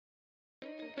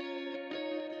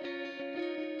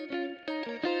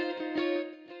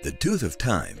The tooth of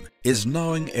time is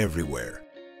gnawing everywhere.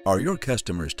 Are your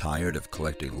customers tired of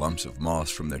collecting lumps of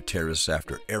moss from their terrace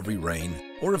after every rain,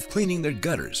 or of cleaning their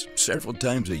gutters several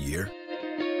times a year?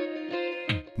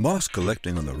 Moss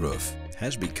collecting on the roof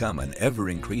has become an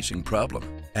ever-increasing problem.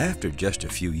 After just a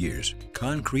few years,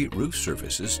 concrete roof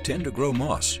surfaces tend to grow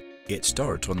moss. It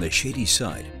starts on the shady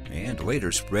side and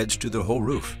later spreads to the whole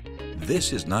roof.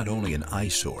 This is not only an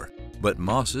eyesore, but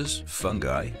mosses,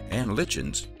 fungi, and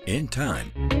lichens, in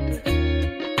time,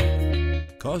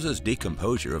 causes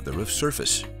decomposure of the roof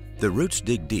surface. The roots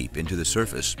dig deep into the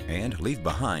surface and leave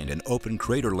behind an open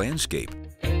crater landscape.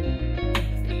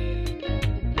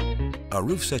 A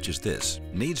roof such as this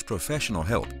needs professional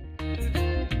help.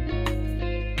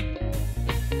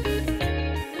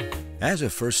 As a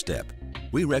first step,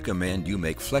 we recommend you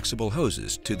make flexible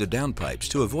hoses to the downpipes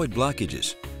to avoid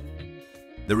blockages.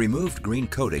 The removed green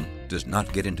coating does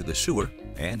not get into the sewer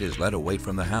and is led away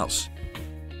from the house.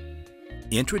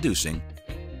 Introducing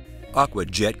Aqua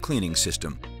Jet cleaning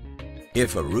system.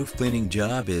 If a roof cleaning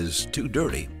job is too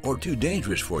dirty or too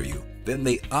dangerous for you, then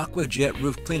the Aqua Jet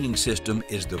roof cleaning system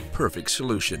is the perfect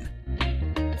solution.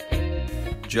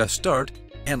 Just start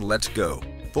and let's go.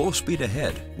 Full speed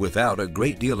ahead. Without a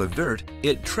great deal of dirt,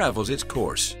 it travels its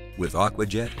course. With Aqua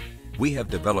Jet, we have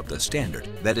developed a standard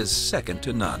that is second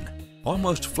to none.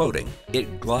 Almost floating,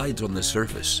 it glides on the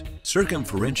surface.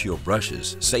 Circumferential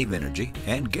brushes save energy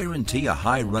and guarantee a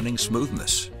high running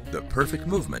smoothness, the perfect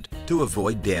movement to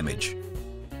avoid damage.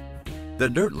 The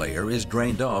dirt layer is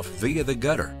drained off via the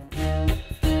gutter.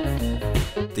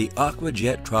 The Aqua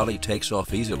Jet trolley takes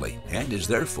off easily and is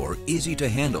therefore easy to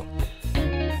handle.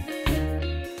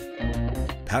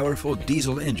 Powerful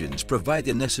diesel engines provide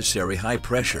the necessary high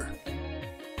pressure.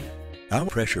 Our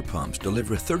pressure pumps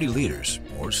deliver 30 liters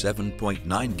or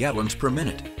 7.9 gallons per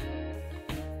minute.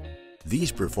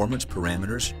 These performance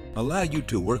parameters allow you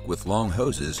to work with long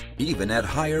hoses even at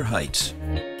higher heights.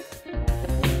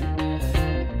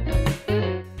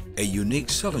 A unique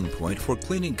selling point for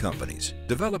cleaning companies,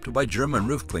 developed by German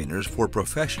roof cleaners for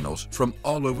professionals from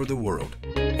all over the world.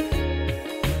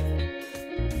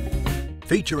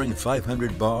 Featuring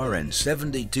 500 bar and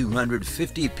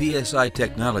 7,250 psi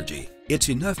technology, it's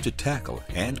enough to tackle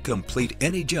and complete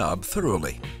any job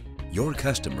thoroughly. Your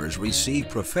customers receive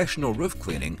professional roof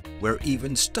cleaning where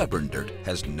even stubborn dirt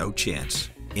has no chance.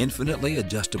 Infinitely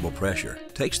adjustable pressure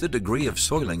takes the degree of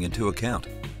soiling into account.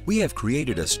 We have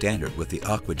created a standard with the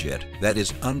Aqua Jet that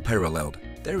is unparalleled.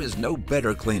 There is no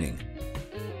better cleaning.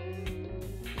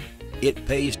 It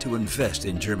pays to invest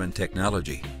in German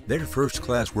technology. Their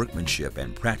first-class workmanship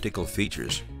and practical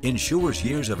features ensures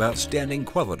years of outstanding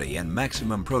quality and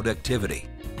maximum productivity.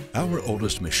 Our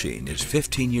oldest machine is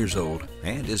 15 years old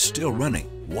and is still running.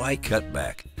 Why cut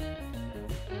back?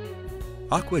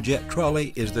 Aqua Jet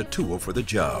trolley is the tool for the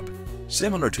job.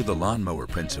 Similar to the lawnmower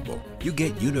principle, you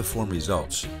get uniform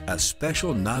results. A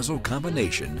special nozzle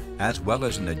combination, as well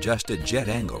as an adjusted jet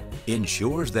angle,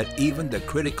 ensures that even the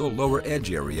critical lower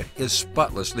edge area is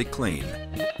spotlessly clean.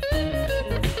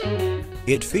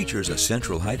 It features a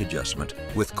central height adjustment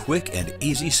with quick and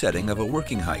easy setting of a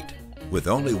working height. With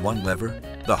only one lever,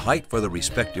 the height for the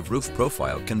respective roof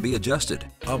profile can be adjusted,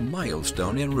 a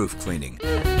milestone in roof cleaning.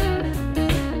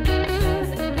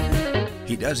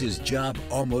 He does his job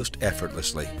almost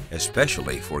effortlessly,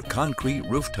 especially for concrete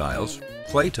roof tiles,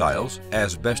 clay tiles,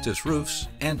 asbestos roofs,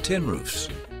 and tin roofs.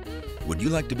 Would you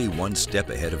like to be one step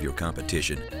ahead of your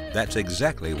competition? That's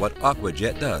exactly what Aqua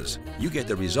Jet does. You get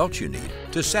the results you need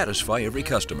to satisfy every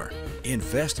customer.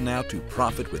 Invest now to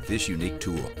profit with this unique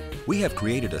tool. We have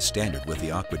created a standard with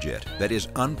the Aqua Jet that is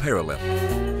unparalleled.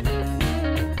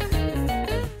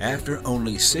 After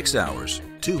only 6 hours,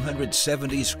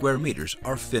 270 square meters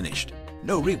are finished.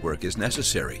 No rework is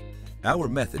necessary. Our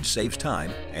method saves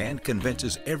time and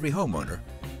convinces every homeowner.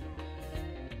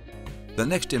 The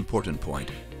next important point,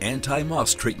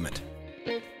 anti-moss treatment.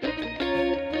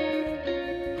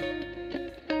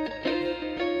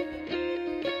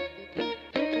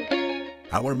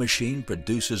 Our machine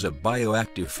produces a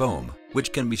bioactive foam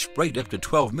which can be sprayed up to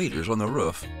 12 meters on the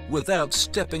roof without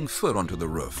stepping foot onto the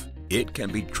roof. It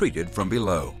can be treated from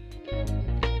below.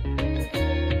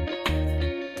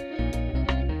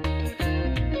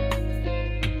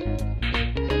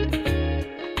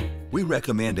 We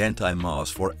recommend anti-moss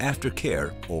for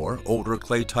aftercare or older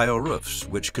clay tile roofs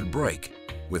which could break.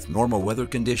 With normal weather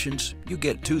conditions, you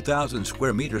get 2,000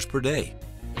 square meters per day.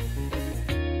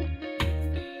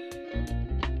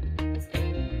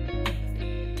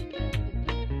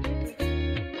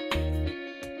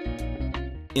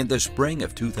 In the spring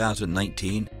of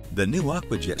 2019, the new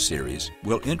Aqua Jet series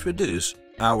will introduce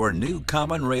our new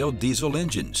common rail diesel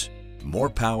engines. More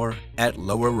power at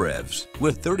lower revs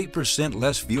with 30%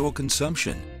 less fuel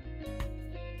consumption.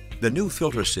 The new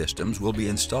filter systems will be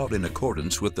installed in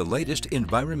accordance with the latest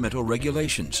environmental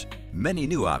regulations. Many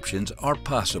new options are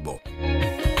possible.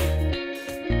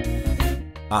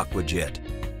 Aqua Jet.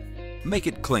 Make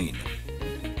it clean.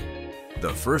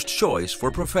 The first choice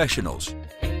for professionals.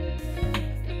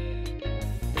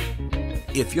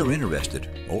 If you're interested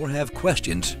or have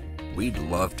questions, we'd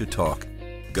love to talk.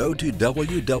 Go to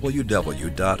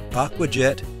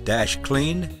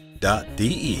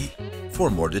www.aquajet-clean.de for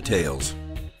more details.